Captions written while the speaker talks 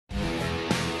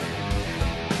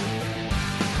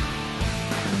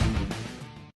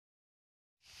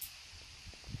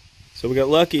So we got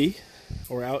lucky.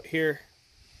 We're out here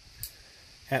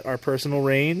at our personal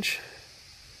range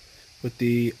with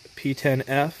the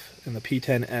P-10F and the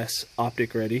P-10S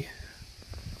optic ready.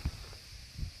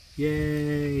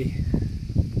 Yay!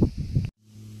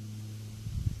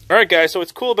 Alright guys, so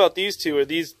what's cool about these two are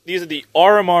these are the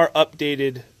RMR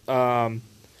updated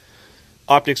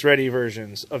optics ready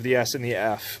versions of the S and the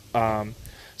F.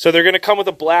 So they're going to come with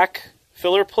a black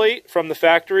filler plate from the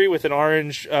factory with an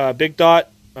orange big dot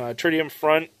tritium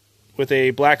front with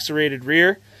a black serrated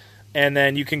rear. And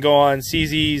then you can go on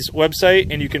CZ's website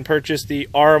and you can purchase the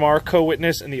RMR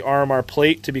co-witness and the RMR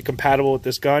plate to be compatible with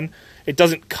this gun. It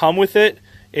doesn't come with it.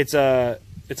 It's an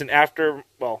not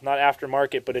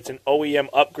aftermarket, but it's an OEM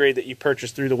upgrade that you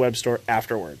purchase through the web store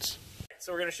afterwards.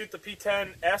 So we're going to shoot the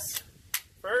P-10S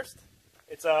first.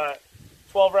 It's a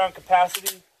 12 round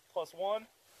capacity plus one.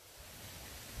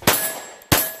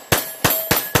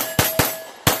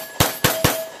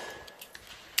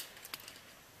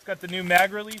 It's got the new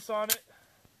mag release on it.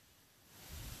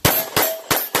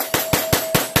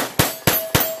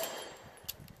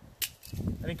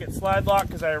 I didn't get slide lock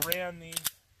because I ran the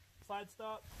slide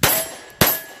stop.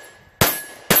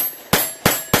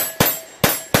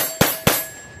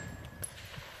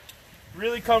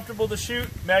 Really comfortable to shoot.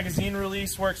 Magazine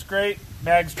release works great.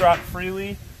 Mags drop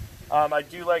freely. I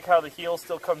do like how the heel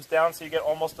still comes down so you get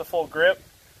almost a full grip.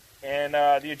 And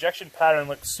the ejection pattern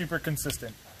looks super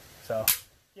consistent. So,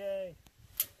 yay.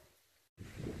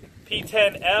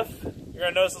 P-10F. You're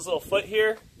going to notice this little foot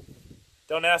here.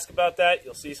 Don't ask about that.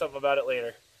 You'll see something about it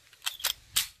later.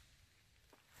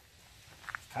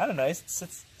 Kind of nice. It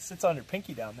sits on your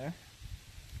pinky down there.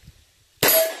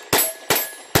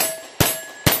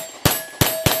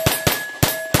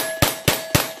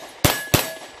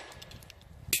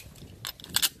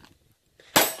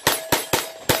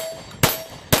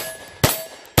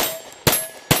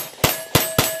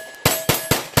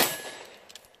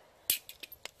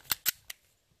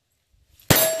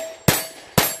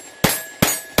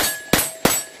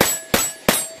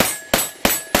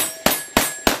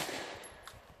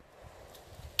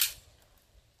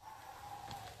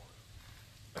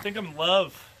 I think I'm in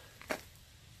love. I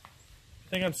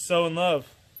think I'm so in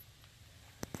love.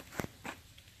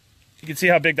 You can see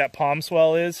how big that palm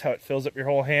swell is, how it fills up your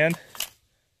whole hand.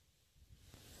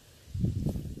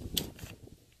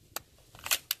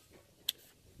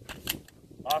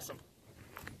 Awesome.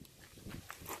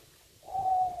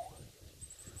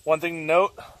 One thing to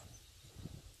note,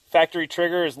 factory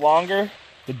trigger is longer.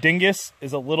 The dingus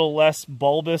is a little less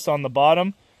bulbous on the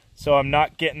bottom. So I'm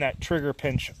not getting that trigger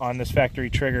pinch on this factory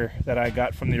trigger that I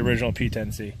got from the original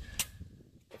P-10C.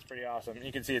 That's pretty awesome.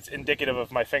 You can see it's indicative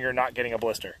of my finger not getting a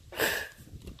blister.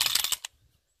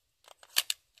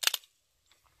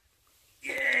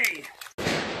 Yay!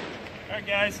 Alright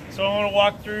guys, so I want to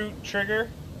walk through trigger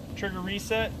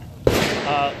reset.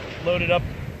 Loaded up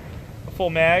a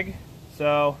full mag.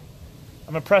 So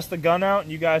I'm going to press the gun out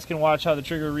and you guys can watch how the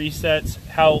trigger resets,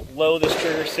 how low this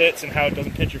trigger sits and how it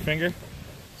doesn't pinch your finger.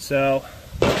 So,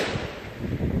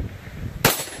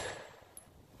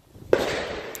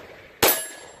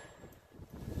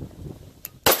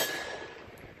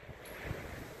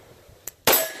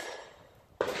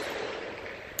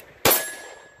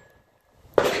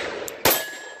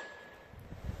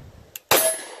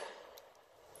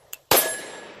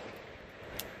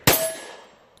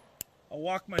 I'll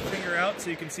walk my finger out so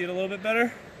you can see it a little bit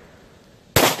better.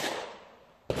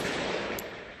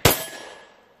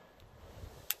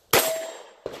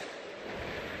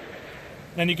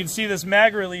 And you can see this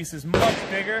mag release is much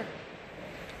bigger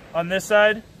on this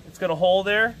side. It's got a hole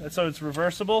there, that's so it's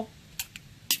reversible.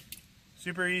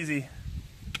 Super easy.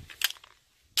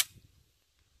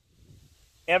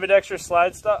 Ambidextrous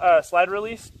slide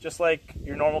release, just like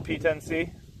your normal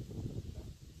P-10C.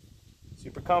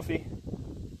 Super comfy.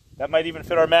 That might even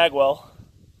fit our mag well.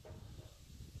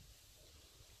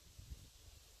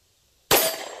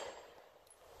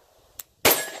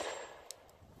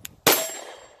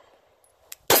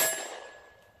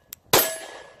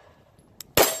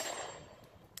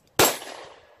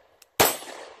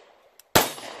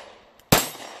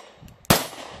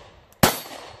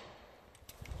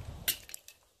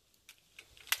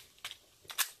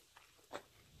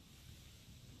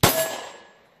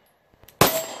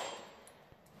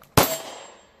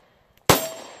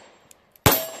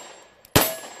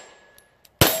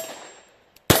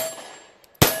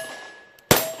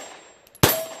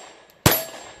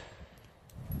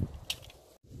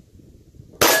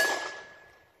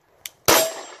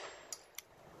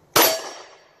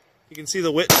 You can see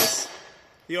the witness.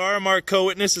 The RMR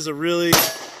co-witness is a really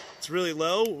It's really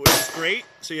low, which is great,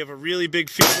 so you have a really big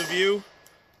field of view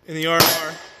in the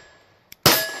RR.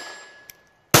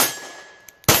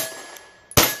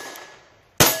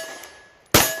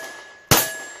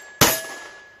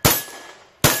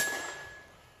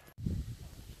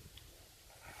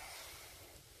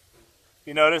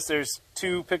 You notice there's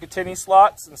 2 Picatinny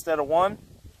slots instead of 1.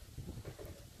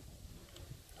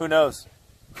 Who knows?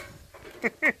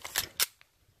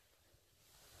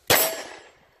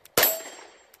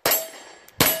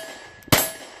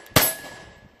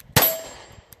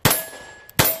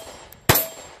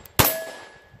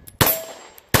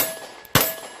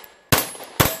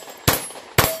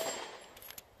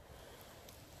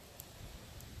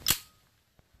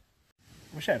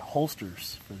 Wish I had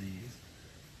holsters for these.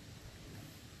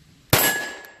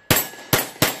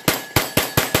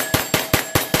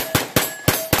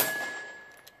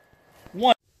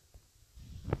 One.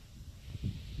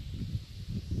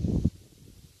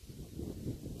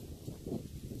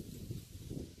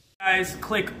 Guys,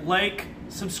 click like,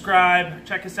 subscribe,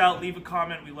 check us out, leave a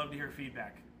comment. We love to hear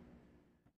feedback.